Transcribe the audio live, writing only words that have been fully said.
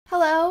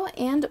Hello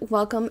and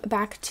welcome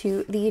back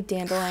to the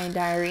Dandelion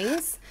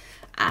Diaries.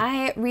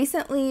 I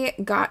recently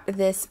got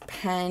this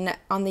pen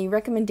on the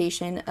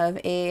recommendation of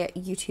a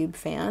YouTube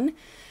fan,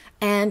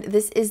 and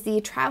this is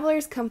the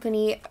Travelers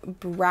Company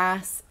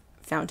brass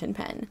fountain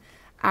pen.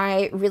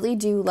 I really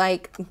do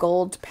like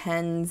gold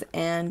pens,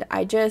 and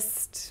I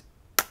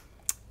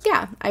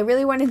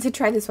really wanted to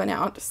try this one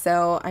out,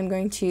 so I'm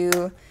going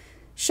to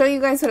show you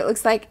guys what it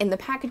looks like in the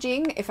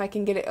packaging, if I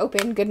can get it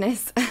open,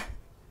 goodness.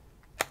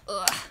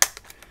 Ugh.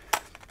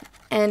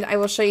 And I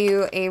will show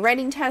you a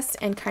writing test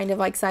and kind of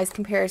like size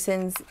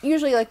comparisons,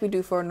 usually like we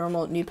do for a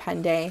normal new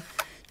pen day,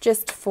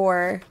 just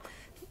for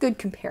good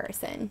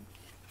comparison.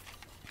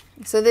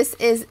 So this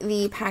is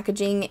the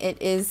packaging.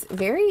 It is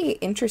very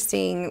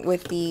interesting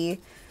with the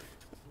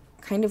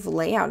kind of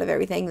layout of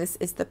everything. This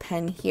is the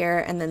pen here,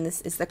 and then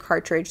this is the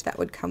cartridge that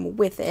would come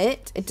with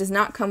it. It does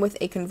not come with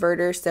a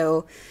converter,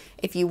 so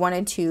if you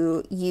wanted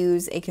to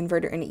use a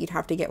converter in it, you'd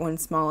have to get one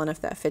small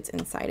enough that fits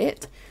inside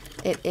it.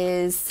 It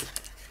is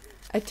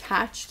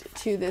attached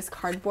to this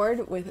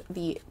cardboard with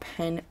the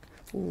pen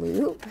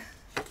loop,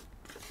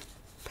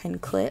 pen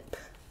clip.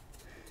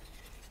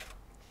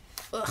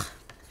 Ugh.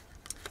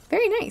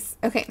 Very nice.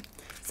 Okay,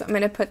 so I'm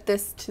going to put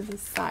this to the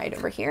side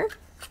over here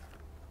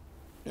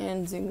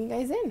and zoom you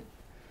guys in.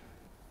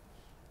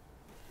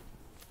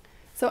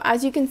 So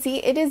as you can see,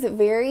 it is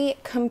very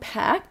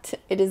compact.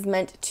 It is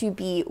meant to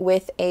be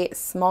with a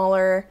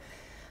smaller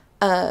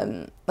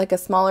like a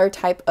smaller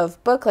type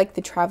of book, like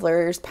the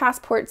Traveler's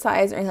Passport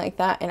size or anything like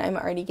that, and I'm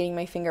already getting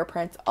my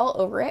fingerprints all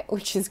over it,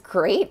 which is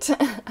great.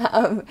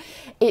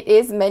 It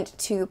is meant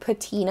to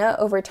patina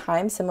over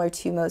time, similar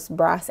to most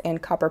brass and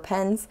copper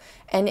pens,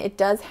 and it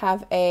does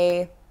have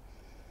a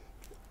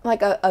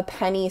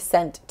penny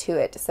scent to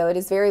it, so it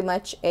is very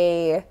much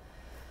a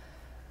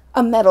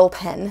metal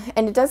pen,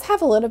 and it does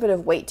have a little bit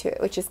of weight to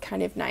it, which is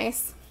kind of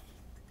nice.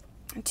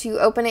 To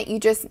open it, you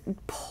just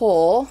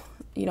pull.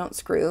 You don't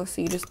screw,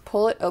 so you just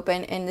pull it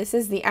open, and this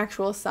is the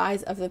actual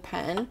size of the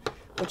pen,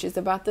 which is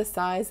about the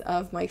size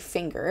of my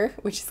finger,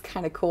 which is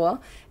kind of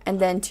cool. And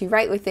then to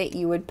write with it,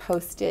 you would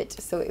post it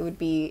so it would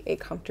be a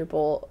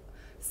comfortable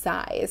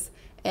size.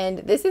 And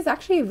this is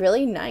actually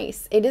really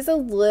nice. It is a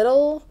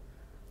little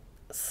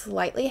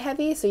slightly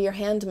heavy, so your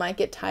hand might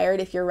get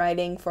tired if you're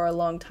writing for a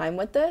long time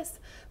with this,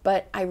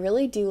 but I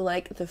really do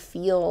like the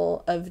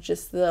feel of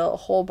just the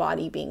whole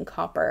body being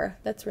copper.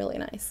 That's really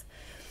nice.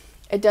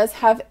 It does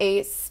have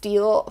a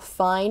steel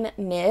fine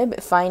nib.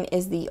 Fine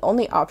is the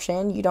only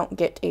option. You don't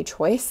get a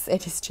choice.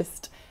 It is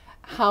just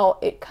how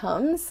it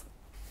comes.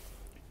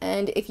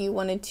 And if you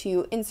wanted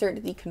to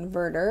insert the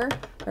converter,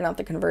 or not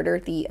the converter,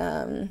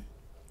 the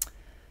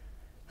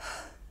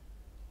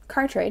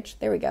cartridge,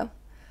 there we go.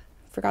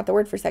 Forgot the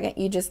word for a second.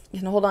 You just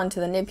can hold on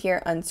to the nib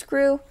here,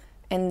 unscrew,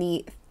 and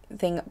the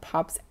thing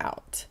pops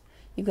out.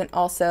 You can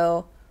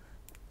also,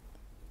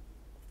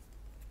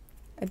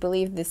 I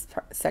believe this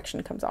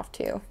section comes off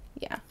too.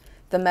 Yeah,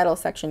 the metal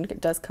section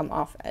does come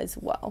off as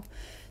well.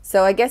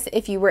 So I guess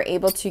if you were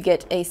able to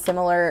get a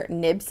similar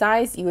nib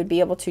size, you would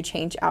be able to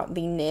change out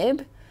the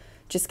nib,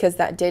 just because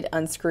that did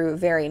unscrew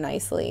very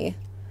nicely.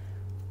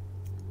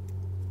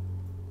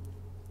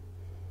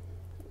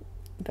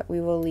 But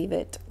we will leave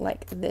it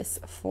like this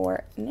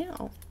for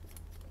now.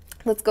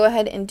 Let's go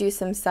ahead and do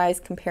some size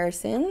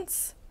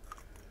comparisons.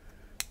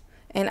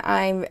 And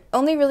I'm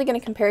only really going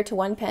to compare it to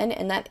one pen,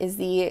 and that is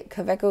the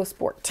Kaweco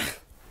Sport.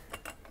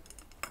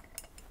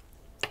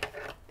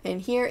 And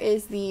here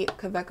is the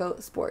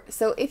Kaweco Sport.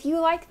 So if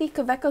you like the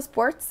Kaweco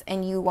Sports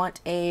and you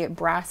want a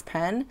brass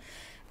pen,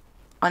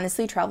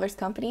 honestly, Travelers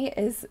Company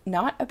is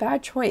not a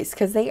bad choice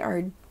because they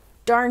are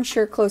darn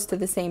sure close to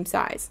the same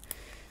size.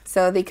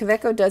 So the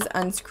Kaweco does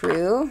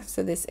unscrew.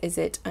 So this is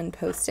it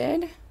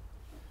unposted.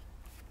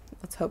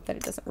 Let's hope that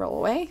it doesn't roll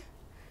away.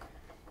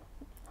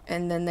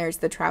 And then there's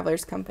the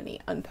Travelers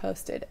Company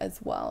unposted as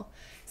well.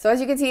 So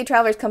as you can see,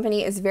 Travelers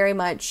Company is very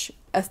much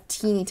a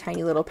teeny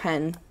tiny little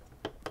pen,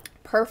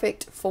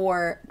 perfect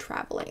for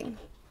traveling.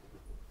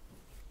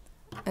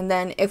 And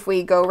then if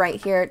we go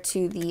right here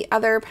to the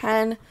other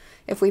pen,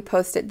 if we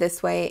post it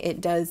this way,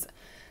 it does,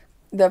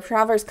 the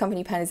Travelers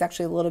Company pen is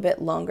actually a little bit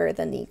longer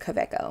than the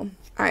Kaweco.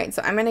 All right,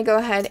 so I'm going to go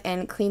ahead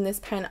and clean this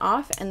pen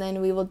off, and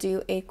then we will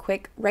do a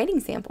quick writing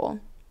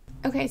sample.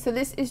 Okay, so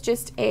this is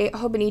just a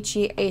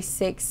𝗦𝗃𝗍𝗄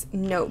A6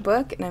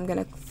 notebook, and I'm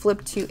going to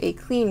flip to a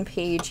clean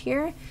page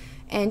here.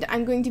 And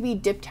I'm going to be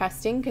dip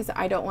testing because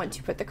I don't want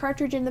to put the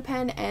cartridge in the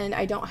pen, and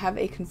I don't have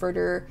a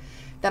converter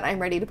that I'm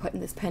ready to put in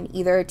this pen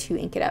either to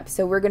ink it up.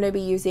 So we're going to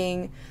be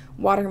using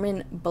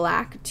Waterman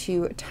Black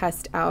to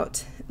test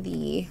out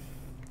the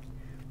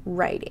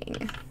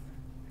writing.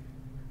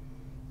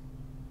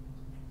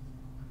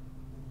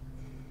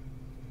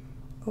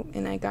 Oh,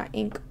 and I got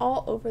ink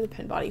all over the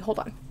pen body. Hold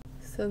on.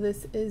 So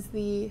this is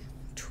the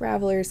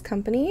Travelers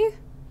Company.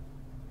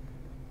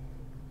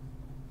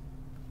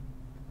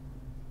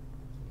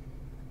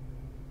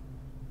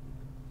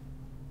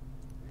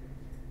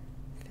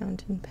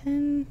 Fountain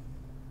pen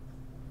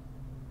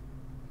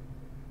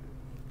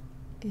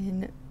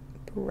in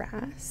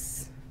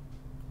brass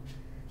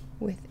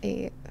with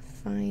a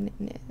Fine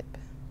Nib.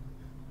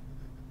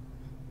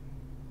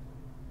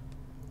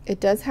 It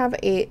does have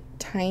a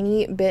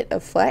tiny bit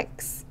of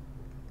flex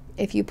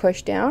if you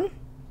push down.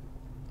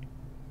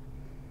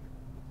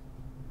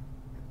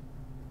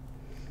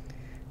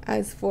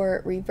 As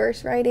for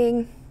reverse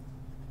writing,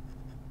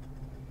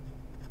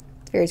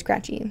 it's very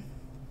scratchy.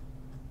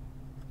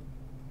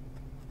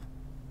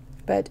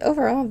 But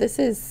overall, this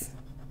is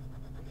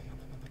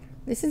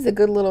a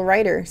good little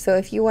writer. So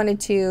if you wanted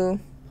to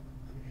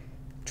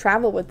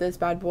travel with this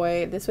bad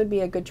boy, this would be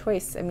a good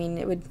choice. I mean,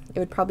 it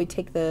would probably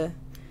take the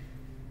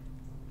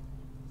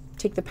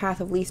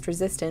path of least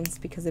resistance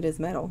because it is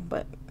metal,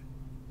 but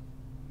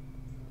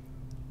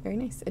very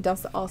nice. It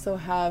does also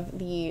have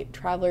the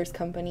Travelers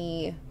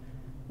Company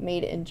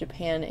made in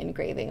Japan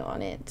engraving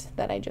on it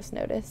that I just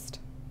noticed.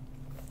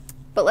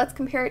 But let's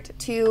compare it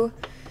to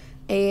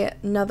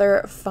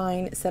another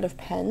fine set of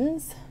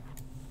pens.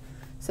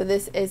 So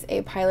this is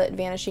a Pilot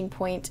Vanishing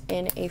Point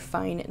in a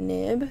fine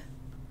nib.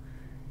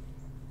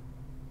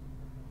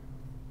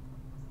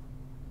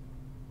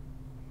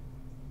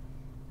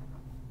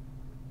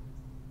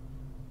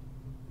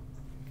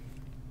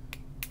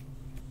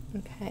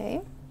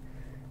 Okay,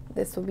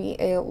 this will be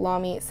a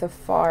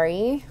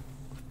𝗦𝗵ecie𝗺𝗆,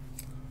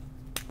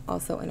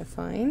 also in a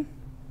fine.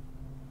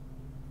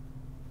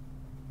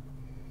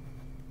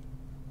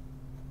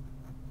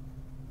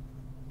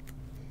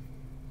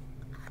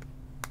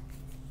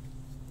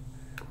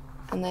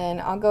 And then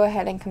I'll go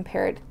ahead and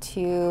compare it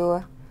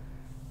to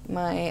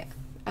my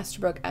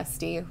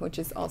𝗦𝘃𝗽𝗄𝗃, which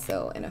is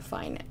also in a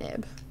fine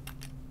nib.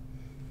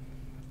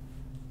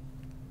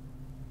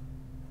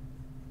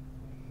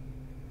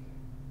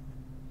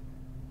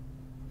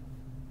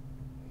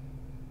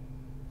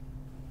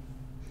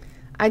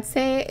 I'd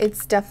say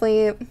it's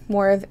definitely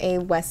more of a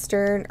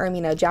Western, or I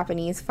mean a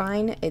Japanese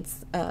fine.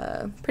 It's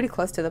pretty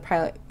close to the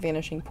Pilot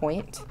Vanishing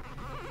Point.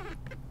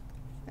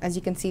 As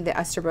you can see, the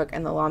𝗦𝘃𝗃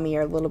and the 𝗦𝗵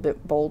are a little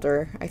bit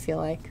bolder, I feel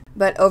like.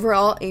 But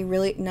overall, a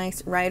really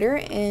nice writer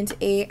and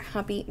a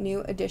happy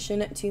new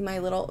addition to my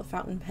little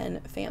fountain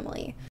pen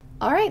family.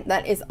 All right,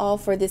 that is all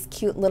for this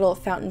cute little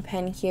fountain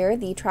pen here,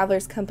 the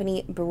Travelers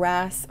Company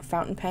Brass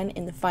Fountain Pen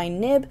in the fine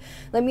nib.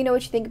 Let me know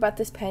what you think about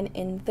this pen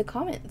in the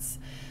comments.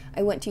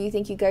 I want to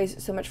thank you guys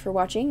so much for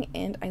watching,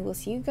 and I will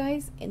see you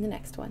guys in the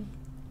next one.